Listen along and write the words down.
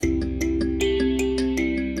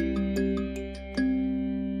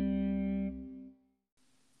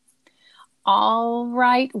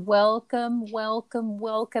right. Welcome,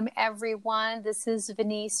 everyone. This is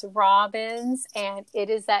Venice Robbins, and it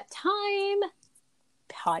is that time,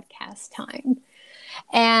 podcast time.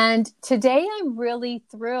 And today I'm really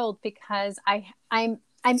thrilled because I'm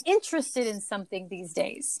interested in something these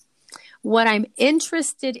days. What I'm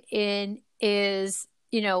interested in is,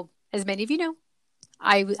 as many of you know,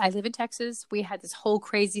 I live in Texas. We had this whole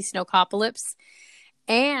crazy snowpocalypse.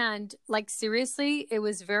 And seriously, it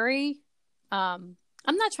was very,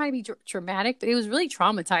 I'm not trying to be dramatic, but it was really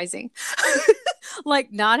traumatizing.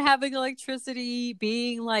 Not having electricity,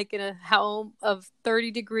 being in a home of 30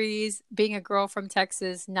 degrees, being a girl from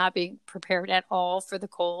Texas, not being prepared at all for the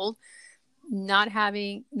cold, not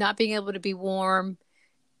being able to be warm.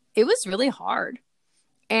 It was really hard.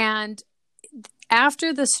 And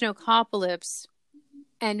after the snowpocalypse,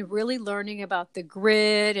 and really learning about the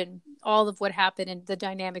grid and all of what happened and the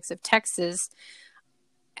dynamics of Texas,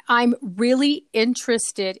 I'm really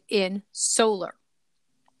interested in solar.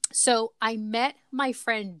 So I met my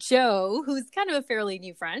friend Joe, who's kind of a fairly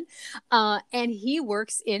new friend, and he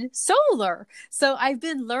works in solar. So I've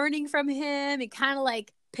been learning from him and kind of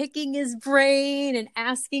picking his brain and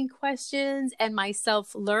asking questions and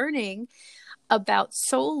myself learning about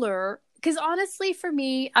solar. Because honestly, for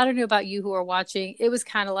me, I don't know about you who are watching, it was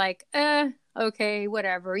kind of okay,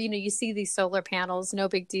 whatever. You see these solar panels, no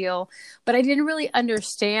big deal. But I didn't really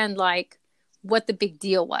understand what the big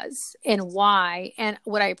deal was and why. And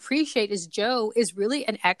what I appreciate is Joe is really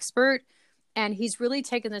an expert, and he's really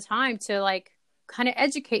taken the time to kind of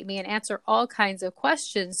educate me and answer all kinds of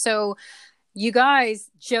questions. So you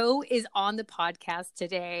guys, Joe is on the podcast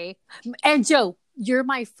today. And Joe, you're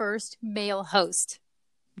my first male host.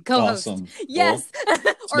 Co-host. Awesome. Yes. Well,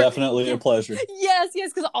 it's definitely a pleasure. Yes,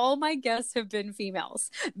 because all my guests have been females.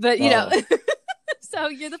 But, so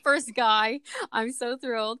you're the first guy. I'm so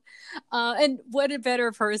thrilled. And what a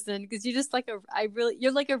better person, because you're just you're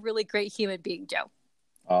a really great human being, Joe.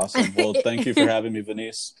 Awesome. Well, thank you for having me,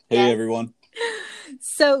 Venice. Hey, yes. everyone.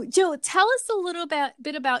 So, Joe, tell us a little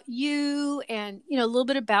bit about you and, a little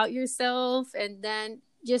bit about yourself, and then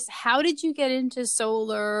just how did you get into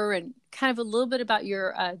solar, and kind of a little bit about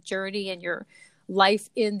your journey and your life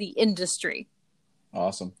in the industry.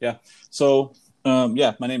 Awesome. Yeah. So, my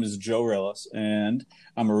name is Joe Relis, and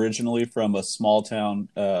I'm originally from a small town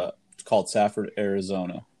called Safford,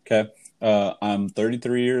 Arizona. Okay. I'm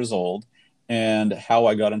 33 years old, and how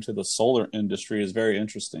I got into the solar industry is very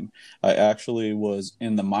interesting. I actually was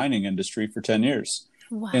in the mining industry for 10 years.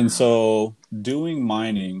 Wow. And so doing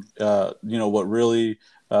mining, what really,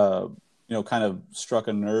 kind of struck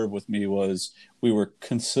a nerve with me was we were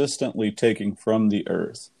consistently taking from the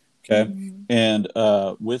earth. Okay. Mm-hmm. And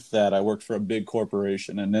with that, I worked for a big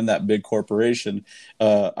corporation. And in that big corporation,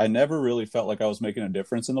 I never really felt like I was making a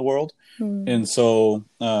difference in the world. Mm-hmm. And so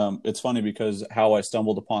it's funny because how I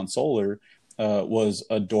stumbled upon solar was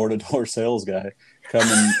a door-to-door sales guy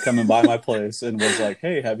coming by my place and was like,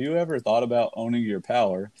 "Hey, have you ever thought about owning your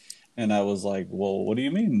power?" And I was like, "Well, what do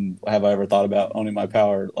you mean? Have I ever thought about owning my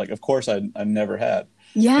power?" Of course I never had.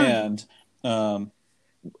 Yeah. And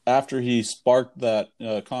after he sparked that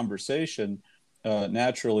conversation,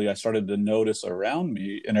 naturally I started to notice around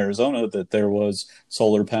me in Arizona that there was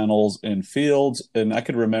solar panels in fields. And I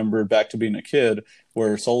could remember back to being a kid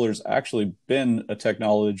where solar's actually been a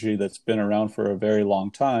technology that's been around for a very long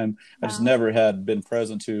time. Wow. I just never had been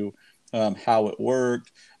present to how it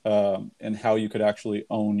worked and how you could actually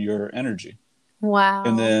own your energy. Wow.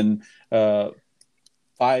 And then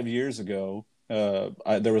 5 years ago,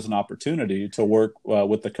 there was an opportunity to work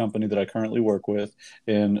with the company that I currently work with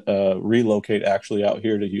and relocate actually out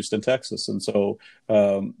here to Houston, Texas. And so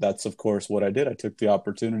that's, of course, what I did. I took the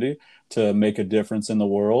opportunity to make a difference in the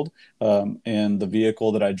world. And the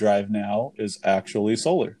vehicle that I drive now is actually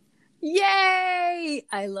solar. Yay!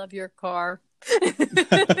 I love your car.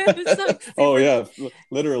 Oh yeah,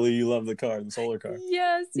 literally, you love the car, the solar car.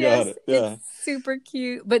 Yes, Got it. Yeah, it's super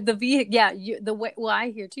cute. But the vehicle, yeah, the way. Well,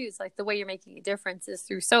 I hear too. It's the way you're making a difference is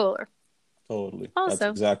through solar. Totally. Also.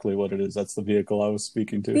 That's exactly what it is. That's the vehicle I was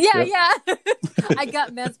speaking to. Yeah, yep. Yeah. I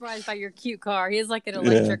got mesmerized by your cute car. He has an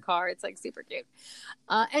electric car. It's super cute.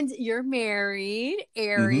 And you're married.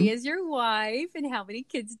 Ari is your wife. And how many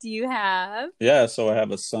kids do you have? Yeah, so I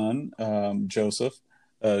have a son, Joseph.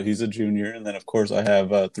 He's a junior. And then, of course, I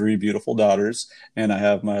have 3 beautiful daughters. And I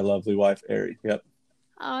have my lovely wife, Ari. Yep.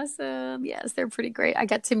 Awesome. Yes, they're pretty great. I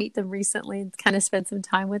got to meet them recently and kind of spend some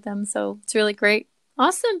time with them. So it's really great.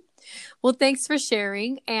 Awesome. Well, thanks for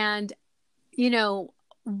sharing. And,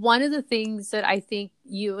 one of the things that I think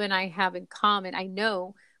you and I have in common, I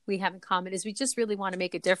know we have in common, is we just really want to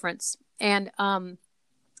make a difference. And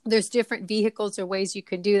there's different vehicles or ways you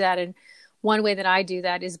can do that. And one way that I do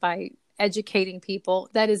that is by educating people.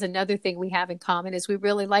 That is another thing we have in common, is we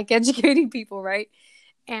really like educating people, right?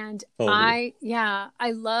 And Totally.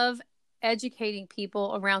 I love educating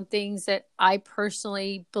people around things that I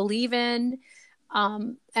personally believe in.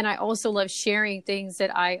 And I also love sharing things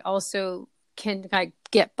that I also can like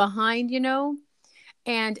get behind,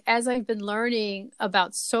 And as I've been learning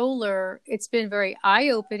about solar, it's been very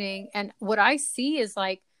eye-opening. And what I see is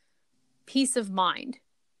like peace of mind,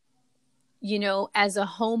 as a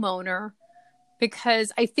homeowner,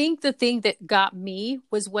 because I think the thing that got me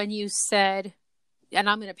was when you said, and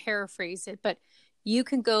I'm going to paraphrase it, but you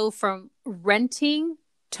can go from renting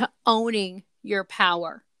to owning your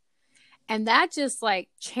power. And that just like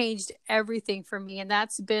changed everything for me. And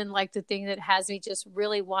that's been like the thing that has me just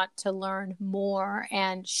really want to learn more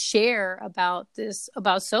and share about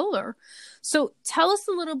solar. So tell us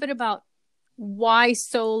a little bit about why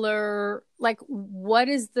solar, like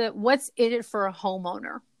what's in it for a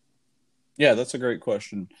homeowner? Yeah, that's a great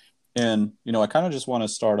question. And, I kind of just want to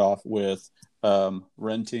start off with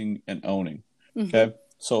renting and owning. Mm-hmm. Okay.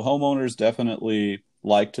 So homeowners definitely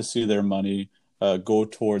like to see their money go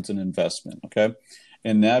towards an investment. Okay.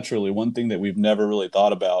 And naturally, one thing that we've never really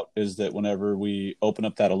thought about is that whenever we open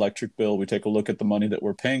up that electric bill, we take a look at the money that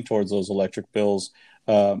we're paying towards those electric bills.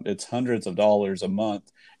 It's hundreds of dollars a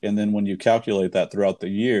month. And then when you calculate that throughout the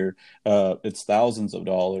year, it's thousands of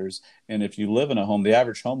dollars. And if you live in a home, the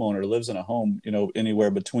average homeowner lives in a home, anywhere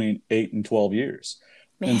between 8 and 12 years.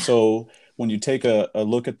 Man. And so when you take a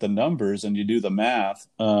look at the numbers and you do the math,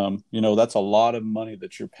 that's a lot of money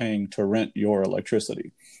that you're paying to rent your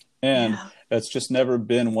electricity. And that's just never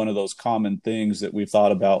been one of those common things that we've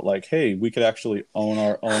thought about, like, hey, we could actually own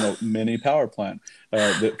our own mini power plant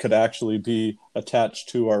that could actually be attached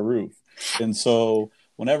to our roof. And so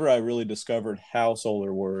whenever I really discovered how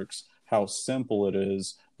solar works, how simple it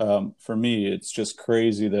is, for me, it's just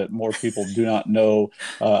crazy that more people do not know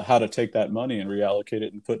how to take that money and reallocate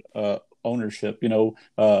it and put ownership,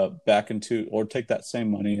 back into, or take that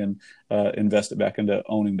same money and invest it back into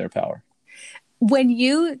owning their power. When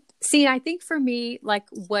you see, I think for me, like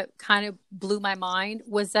what kind of blew my mind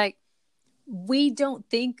was like, we don't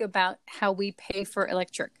think about how we pay for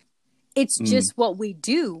electric. It's just what we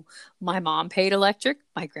do. My mom paid electric.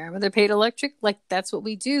 My grandmother paid electric. Like, that's what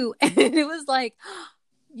we do. And it was like,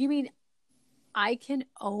 you mean I can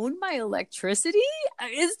own my electricity?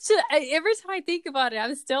 It's just, every time I think about it,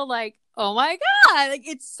 I'm still like, oh my God, like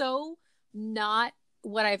it's so not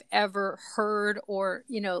what I've ever heard or,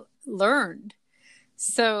 learned.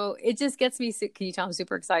 So it just gets me. Can you tell I'm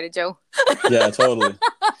super excited, Joe? Yeah, totally.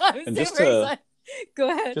 I'm And super excited. Go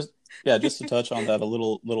ahead. Just to touch on that a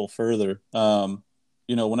little further,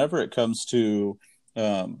 whenever it comes to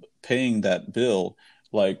paying that bill,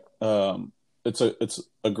 like it's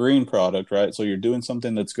a green product, right? So you're doing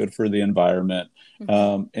something that's good for the environment.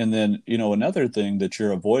 Mm-hmm. And then, another thing that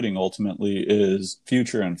you're avoiding ultimately is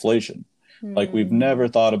future inflation. Like, we've never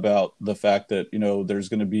thought about the fact that, there's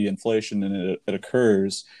going to be inflation and it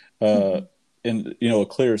occurs. And, a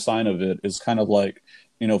clear sign of it is kind of like,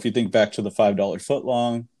 if you think back to the $5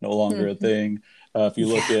 footlong, no longer a thing. If you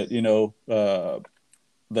look at,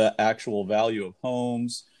 the actual value of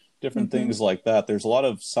homes, different things like that, there's a lot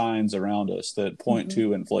of signs around us that point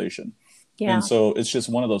to inflation. Yeah. And so it's just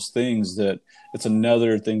one of those things that it's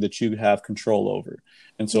another thing that you have control over.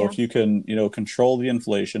 And so if you can, control the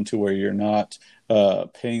inflation to where you're not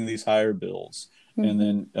paying these higher bills, and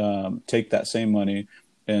then take that same money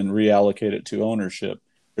and reallocate it to ownership,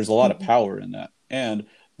 there's a lot of power in that. And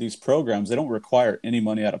these programs, they don't require any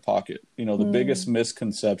money out of pocket. The biggest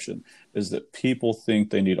misconception is that people think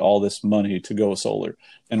they need all this money to go solar.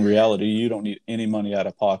 In reality, you don't need any money out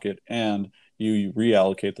of pocket, and you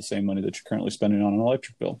reallocate the same money that you're currently spending on an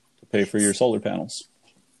electric bill to pay for your solar panels.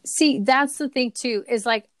 See, that's the thing too, is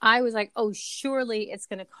like, I was like, oh, surely it's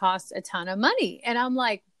going to cost a ton of money. And I'm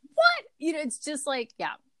like, what? It's just like,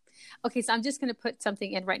 yeah. Okay. So I'm just going to put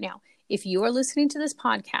something in right now. If you are listening to this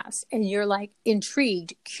podcast and you're like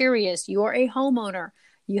intrigued, curious, you are a homeowner,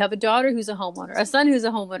 you have a daughter who's a homeowner, a son who's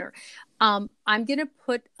a homeowner. I'm going to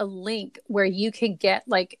put a link where you can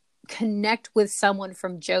connect with someone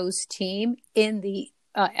from Joe's team in the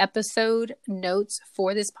episode notes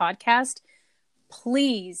for this podcast.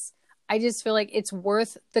 Please, I just feel like it's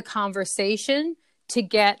worth the conversation to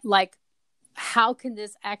get like, how can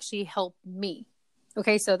this actually help me?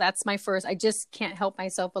 Okay, so that's my first. I just can't help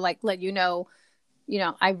myself but like let you know,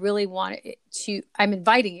 I really want it to, I'm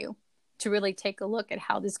inviting you to really take a look at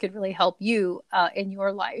how this could really help you in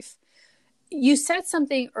your life. You said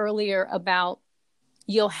something earlier about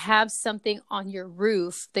you'll have something on your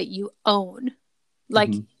roof that you own, like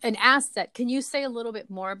Mhm. an asset. Can you say a little bit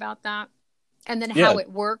more about that? And then Yeah. how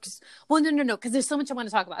it works? Well, no, because there's so much I want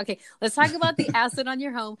to talk about. Okay, let's talk about the asset on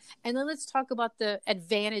your home, and then let's talk about the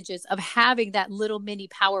advantages of having that little mini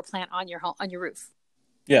power plant on your home, on your roof.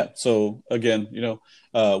 Yeah. So again,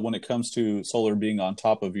 when it comes to solar being on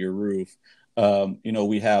top of your roof,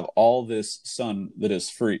 we have all this sun that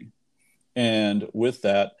is free. And with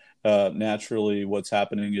that, naturally, what's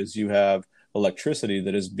happening is you have electricity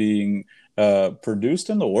that is being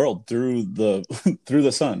produced in the world through the through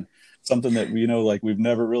the sun. Something that like we've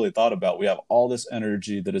never really thought about. We have all this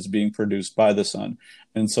energy that is being produced by the sun,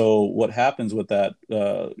 and so what happens with that,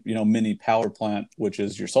 mini power plant, which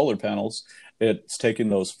is your solar panels, it's taking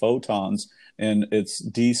those photons and it's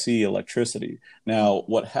DC electricity. Now,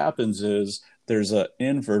 what happens is there's an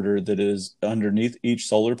inverter that is underneath each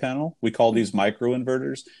solar panel. We call these micro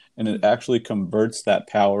inverters, and it actually converts that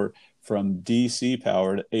power from DC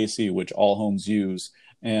power to AC, which all homes use.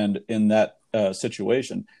 And in that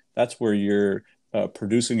situation, that's where you're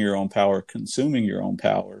producing your own power, consuming your own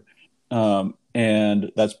power.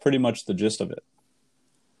 And that's pretty much the gist of it.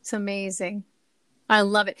 It's amazing. I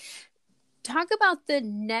love it. Talk about the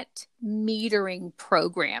net metering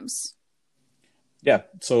programs. Yeah.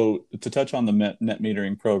 So to touch on the net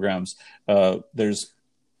metering programs, there's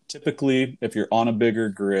typically, if you're on a bigger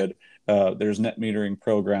grid, there's net metering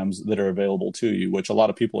programs that are available to you, which a lot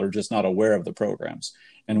of people are just not aware of the programs.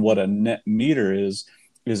 And what a net meter is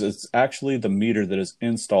it's actually the meter that is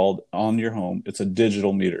installed on your home. It's a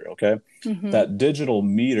digital meter, okay? Mm-hmm. That digital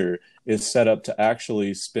meter is set up to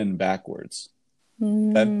actually spin backwards.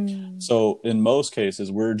 Okay? So in most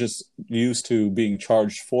cases, we're just used to being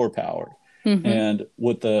charged for power. Mm-hmm. And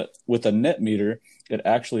with a net meter, it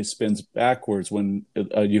actually spins backwards when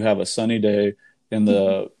you have a sunny day and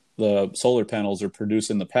the solar panels are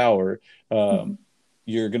producing the power.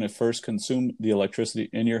 You're going to first consume the electricity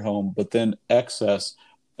in your home, but then excess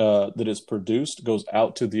that is produced goes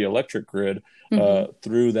out to the electric grid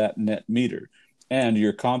through that net meter, and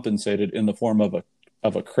you're compensated in the form of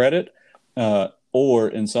a credit, or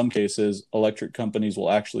in some cases, electric companies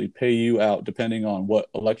will actually pay you out depending on what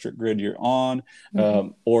electric grid you're on,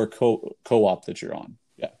 or co-op that you're on.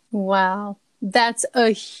 Yeah. Wow, that's a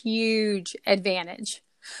huge advantage.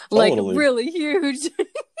 Totally. Like really huge.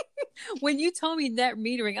 When you told me net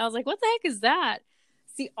metering, I was like, what the heck is that?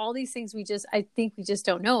 See, all these things I think we just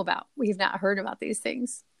don't know about. We've not heard about these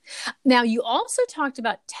things. Now, you also talked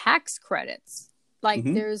about tax credits. Like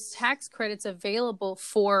there's tax credits available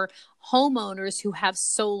for homeowners who have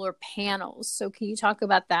solar panels. So can you talk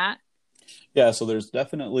about that? Yeah, so there's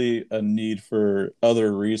definitely a need for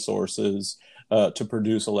other resources to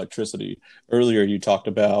produce electricity. Earlier, you talked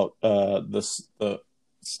about the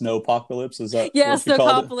snowpocalypse. Is that what you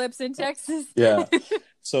called it? Snowpocalypse in Texas. Yeah.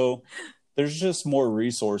 So there's just more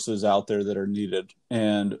resources out there that are needed.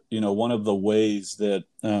 And, one of the ways that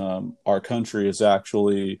our country is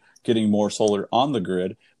actually getting more solar on the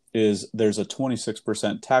grid is there's a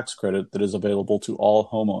 26% tax credit that is available to all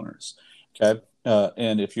homeowners. Okay.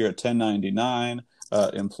 And if you're a 1099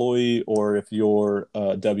 employee, or if you're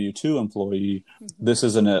a W-2 employee, this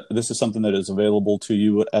is something that is available to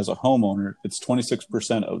you as a homeowner. It's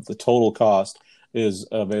 26% of the total cost is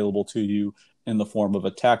available to you in the form of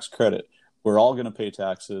a tax credit. We're all going to pay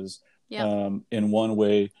taxes in one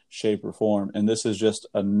way, shape, or form. And this is just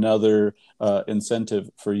another incentive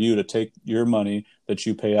for you to take your money that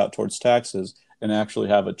you pay out towards taxes and actually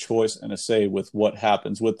have a choice and a say with what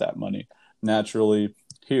happens with that money. Naturally,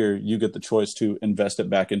 here you get the choice to invest it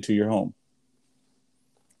back into your home.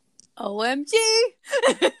 OMG.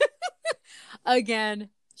 Again,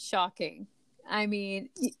 shocking. I mean,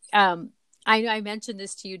 I mentioned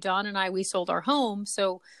this to you, Dawn and I, we sold our home.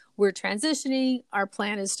 So we're transitioning. Our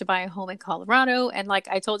plan is to buy a home in Colorado. And like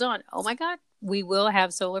I told Dawn, oh my God, we will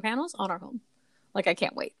have solar panels on our home. Like, I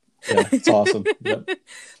can't wait. Yeah, it's awesome. Yep.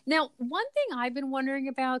 Now, one thing I've been wondering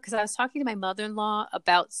about, because I was talking to my mother-in-law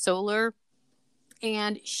about solar,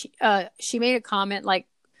 and she made a comment like,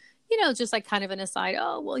 just like kind of an aside,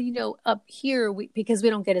 oh, well, up here, because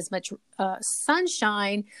we don't get as much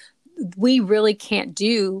sunshine, we really can't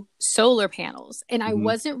do solar panels. And I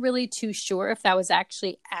wasn't really too sure if that was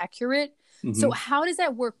actually accurate. So how does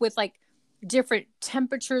that work with like different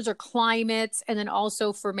temperatures or climates? And then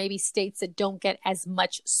also for maybe states that don't get as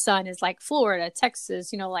much sun as like Florida,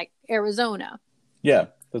 Texas, like Arizona. Yeah,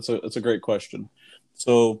 that's a great question.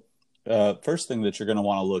 So first thing that you're going to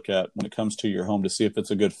want to look at when it comes to your home to see if it's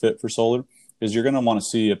a good fit for solar is you're going to want to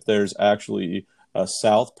see if there's actually a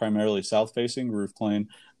primarily south facing roof plane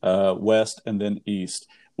west, and then east,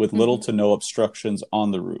 with little to no obstructions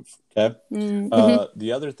on the roof. Okay.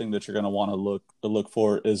 The other thing that you're going to want to look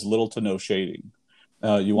for is little to no shading.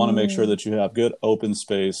 You want to make sure that you have good open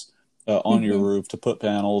space on your roof to put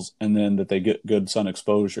panels, and then that they get good sun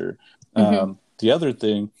exposure. The other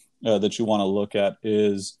thing that you want to look at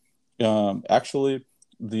is actually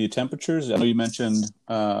the temperatures. I know you mentioned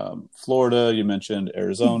Florida, you mentioned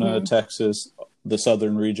Arizona, Texas, the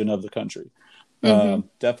southern region of the country.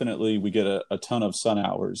 Definitely, we get a ton of sun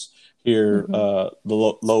hours here,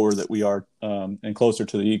 the lower that we are and closer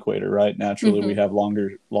to the equator, right? Naturally, we have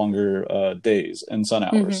longer days and sun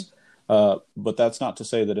hours. But that's not to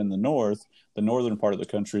say that in the northern part of the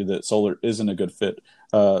country, that solar isn't a good fit.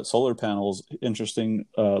 Solar panels,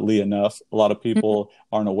 interestingly enough, a lot of people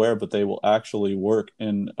aren't aware, but they will actually work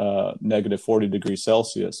in negative 40 degrees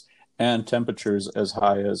Celsius and temperatures as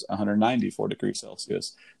high as 194 degrees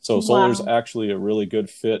Celsius. So solar is actually a really good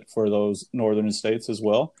fit for those northern states as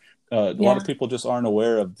well. A lot of people just aren't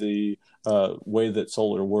aware of the way that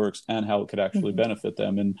solar works and how it could actually benefit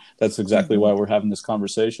them. And that's exactly why we're having this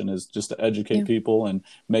conversation, is just to educate people and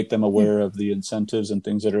make them aware of the incentives and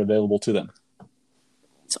things that are available to them.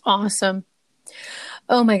 It's awesome.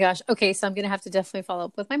 Oh my gosh. Okay. So I'm going to have to definitely follow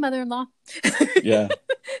up with my mother-in-law. Yeah.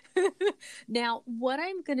 Now, what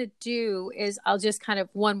I'm going to do is I'll just kind of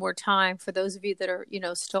one more time for those of you that are,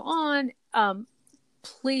 still on,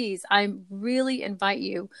 please, I really invite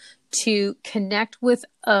you to connect with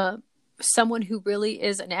someone who really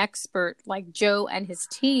is an expert like Joe and his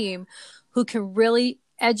team, who can really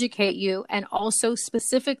educate you and also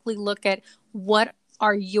specifically look at what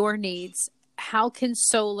are your needs. How can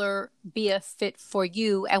solar be a fit for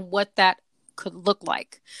you and what that could look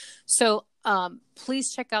like? So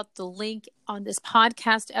please check out the link on this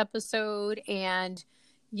podcast episode. And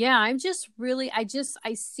yeah, I'm just really, I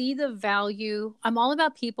see the value. I'm all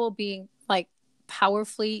about people being like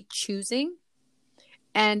powerfully choosing.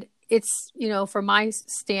 And it's, from my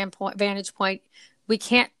vantage point, we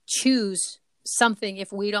can't choose something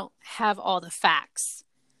if we don't have all the facts.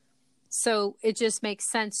 So it just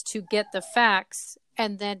makes sense to get the facts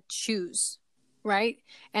and then choose, right?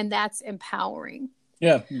 And that's empowering.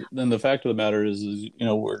 Yeah. Then the fact of the matter is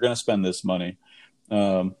we're going to spend this money.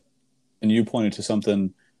 And you pointed to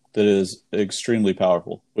something that is extremely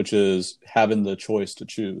powerful, which is having the choice to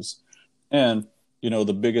choose. And,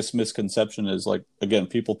 the biggest misconception is, like, again,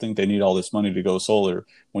 people think they need all this money to go solar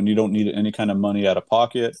when you don't need any kind of money out of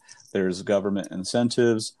pocket. There's government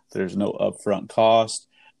incentives. There's no upfront cost.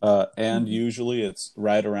 And usually it's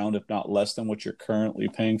right around, if not less than, what you're currently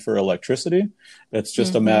paying for electricity. It's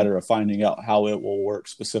just a matter of finding out how it will work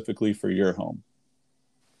specifically for your home.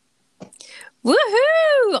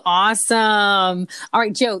 Woohoo! Awesome. All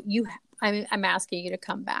right, Joe, I'm asking you to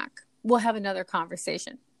come back. We'll have another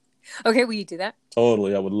conversation. Okay, will you do that?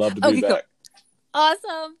 Totally. I would love to be back. Cool.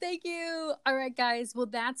 Awesome. Thank you. All right, guys. Well,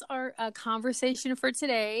 that's our conversation for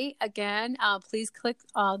today. Again, please click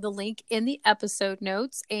the link in the episode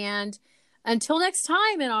notes. And until next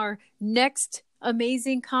time in our next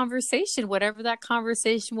amazing conversation, whatever that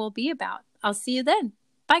conversation will be about, I'll see you then.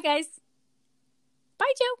 Bye, guys.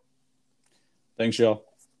 Bye, Joe. Thanks, y'all.